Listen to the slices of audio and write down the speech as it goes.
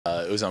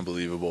was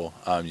unbelievable.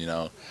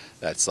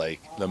 That's like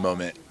the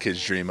moment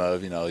kids dream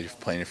of. You're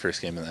playing your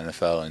first game in the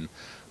NFL, and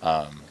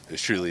it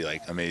was truly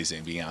like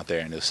amazing being out there,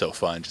 and it was so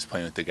fun just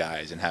playing with the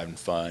guys and having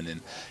fun,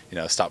 and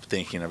stop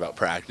thinking about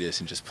practice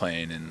and just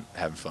playing and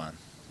having fun.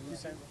 Do you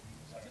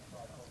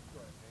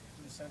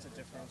sense a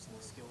difference in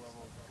the skill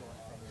level going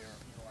from your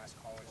last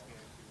college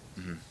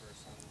game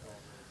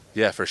to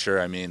Yeah, for sure.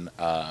 I mean,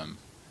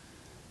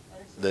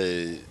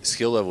 the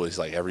skill level is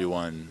like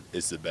everyone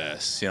is the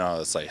best.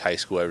 It's like high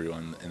school,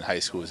 everyone in high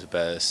school is the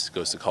best,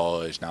 goes to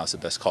college, now it's the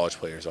best college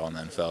players all in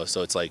the NFL.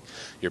 So it's like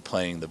you're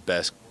playing the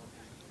best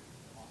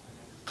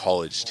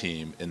college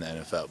team in the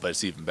NFL, but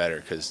it's even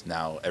better because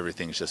now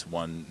everything's just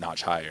one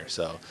notch higher.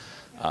 So,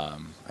 I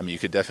mean, you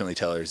could definitely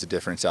tell there's a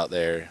difference out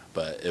there,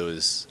 but it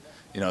was,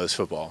 it was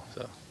football.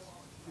 So.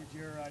 Did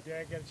your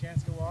dad get a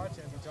chance to watch?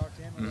 Have you talked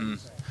to him?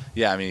 Mm-hmm.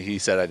 Yeah, I mean, he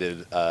said I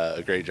did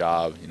a great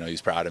job.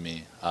 He's proud of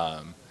me.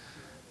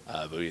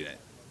 But we didn't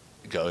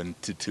go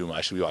into too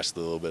much. We watched a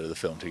little bit of the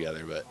film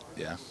together, but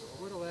yeah.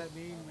 What will that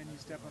mean when you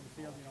step on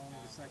the field? Only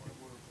the second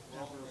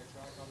ever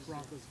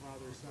Broncos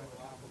father son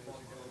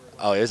combination.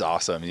 Oh, it was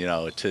awesome.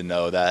 To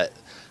know that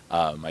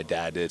my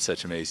dad did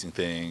such amazing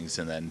things,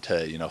 and then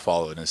to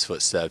follow in his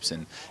footsteps,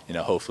 and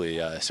hopefully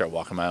start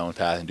walking my own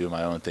path and doing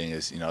my own thing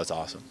is it's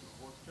awesome.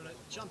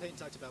 Sean Payton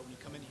talked about when you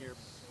come in here,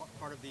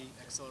 part of the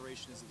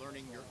acceleration is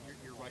learning your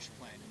rush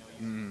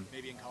plan.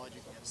 Maybe in college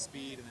you can have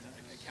speed and then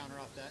a counter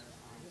off that.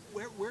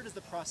 Where does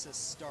the process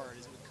start?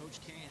 Is it with Coach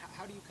Kane?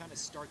 How do you kind of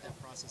start that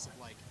process of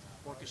like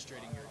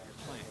orchestrating your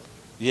plan?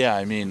 Yeah,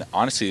 I mean,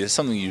 honestly, it's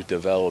something you've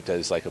developed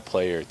as like a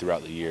player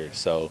throughout the year.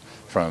 So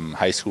from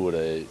high school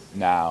to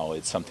now,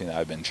 it's something that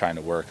I've been trying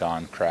to work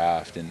on,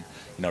 craft, and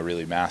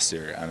really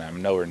master. I mean,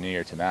 I'm nowhere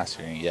near to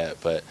mastering it yet,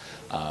 but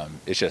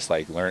it's just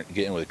like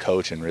getting with a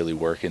coach and really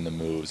working the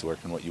moves,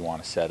 working what you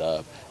want to set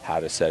up, how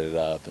to set it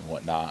up, and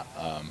whatnot.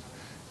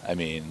 I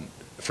mean,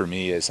 for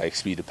me, it's like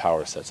speed to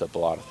power sets up a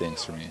lot of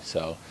things for me.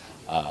 So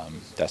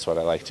that's what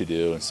I like to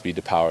do, and speed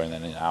to power, and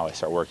then now I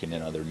start working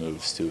in other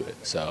moves to it.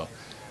 So,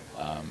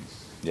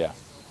 yeah.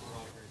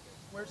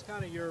 Where's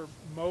kind of your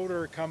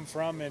motor come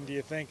from, and do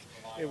you think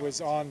it was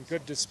on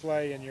good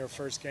display in your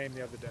first game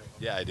the other day?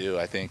 Yeah, I do.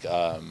 I think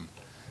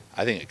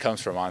it comes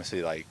from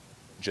honestly like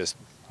just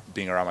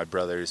being around my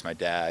brothers, my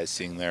dad,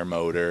 seeing their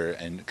motor,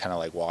 and kind of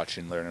like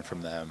watching, learning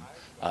from them.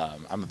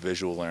 I'm a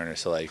visual learner,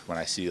 so like when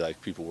I see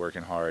like people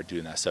working hard,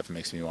 doing that stuff, it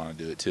makes me want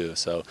to do it too.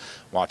 So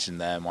watching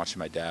them, watching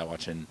my dad,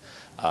 watching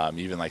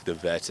even like the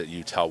vets at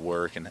Utah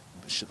work and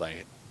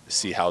like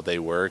see how they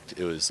worked,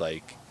 it was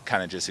like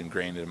kind of just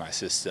ingrained in my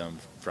system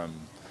from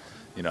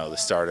the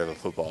start of a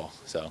football.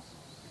 So.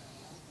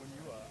 When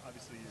you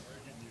obviously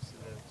you're getting used to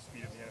the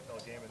speed of the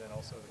NFL game, and then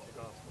also the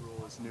kickoff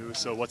rule is new.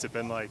 So what's it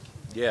been like?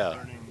 Yeah.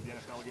 Learning the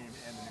NFL game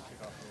and the new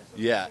kickoff rule.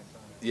 Yeah.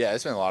 Yeah,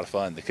 it's been a lot of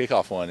fun. The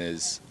kickoff one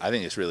I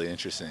think it's really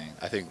interesting.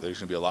 I think there's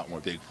going to be a lot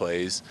more big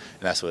plays,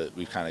 and that's what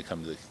we've kind of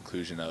come to the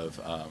conclusion of.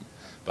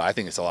 But I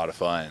think it's a lot of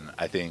fun.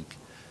 I think,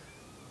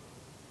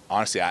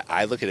 honestly,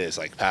 I look at it as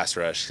like pass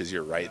rush because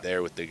you're right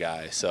there with the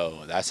guy. So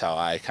that's how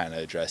I kind of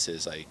address it,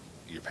 is like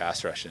you're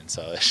pass rushing.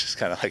 So it's just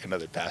kind of like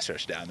another pass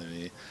rush down to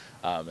me.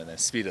 And then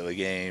speed of the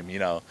game,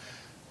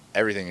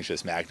 everything is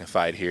just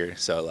magnified here.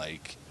 So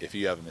like if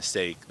you have a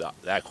mistake,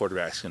 that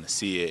quarterback's going to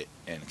see it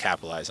and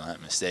capitalize on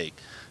that mistake.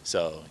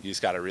 So you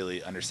just got to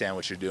really understand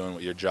what you're doing,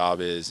 what your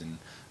job is, and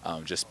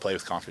just play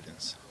with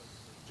confidence.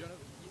 Jonah,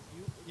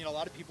 a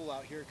lot of people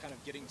out here kind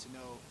of getting to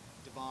know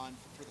Devon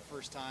for the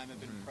first time and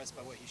been impressed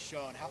by what he's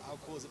shown. How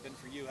cool has it been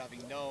for you,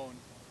 having known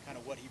kind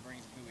of what he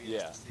brings and who he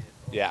is, to see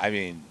it? Yeah, I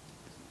mean,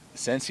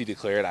 since he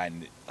declared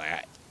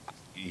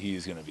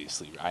he's going to be a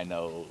sleeper. I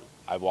know.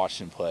 I've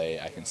watched him play.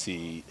 I can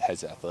see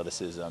his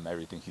athleticism,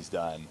 everything he's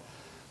done,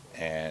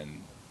 and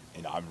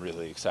I'm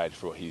really excited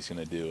for what he's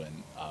going to do,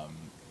 and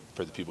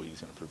for the people he's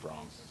going to prove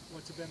wrong.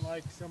 What's it been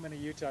like, so many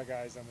Utah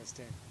guys on this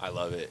team? I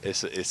love it.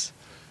 It's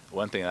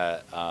one thing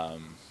that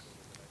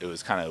it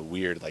was kind of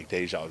weird, like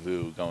deja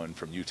vu, going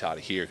from Utah to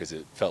here, because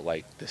it felt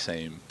like the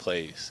same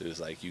place. It was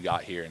like you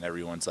got here and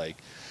everyone's like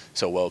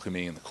so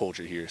welcoming, and the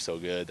culture here is so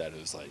good that it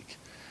was like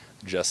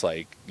just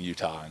like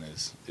Utah, and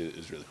it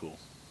was really cool.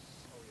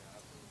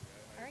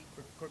 All right.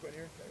 Quick one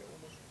here.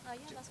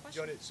 Yeah, last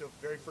question. Jonah, so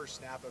very first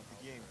snap of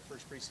the game,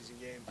 first preseason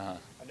game,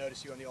 I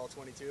noticed you on the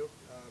All-22,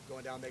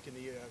 going down, making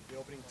the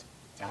opening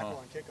tackle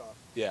on kickoff.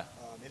 Yeah.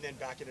 And then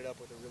backing it up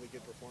with a really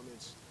good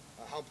performance.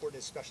 How important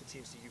is special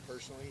teams to you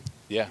personally?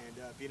 Yeah.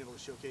 And being able to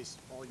showcase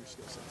all your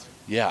skill sets?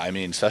 Yeah, I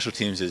mean, special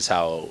teams is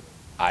how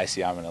I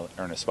see I'm going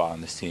to earn a spot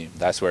on this team.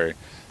 That's where,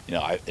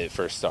 it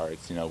first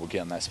starts. We'll get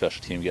on that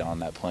special team, get on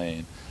that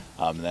plane,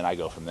 and then I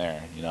go from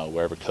there.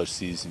 Wherever coach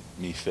sees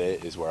me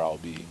fit is where I'll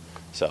be.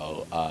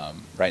 So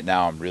right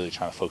now I'm really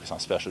trying to focus on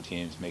special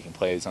teams, making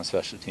plays on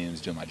special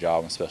teams, doing my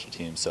job on special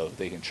teams, so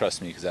they can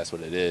trust me, because that's what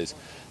it is.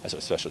 That's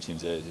what special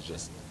teams is. It's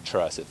just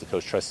trust. If the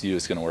coach trusts you,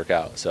 it's going to work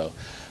out. So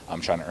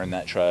I'm trying to earn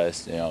that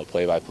trust,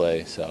 play by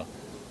play. So,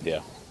 yeah.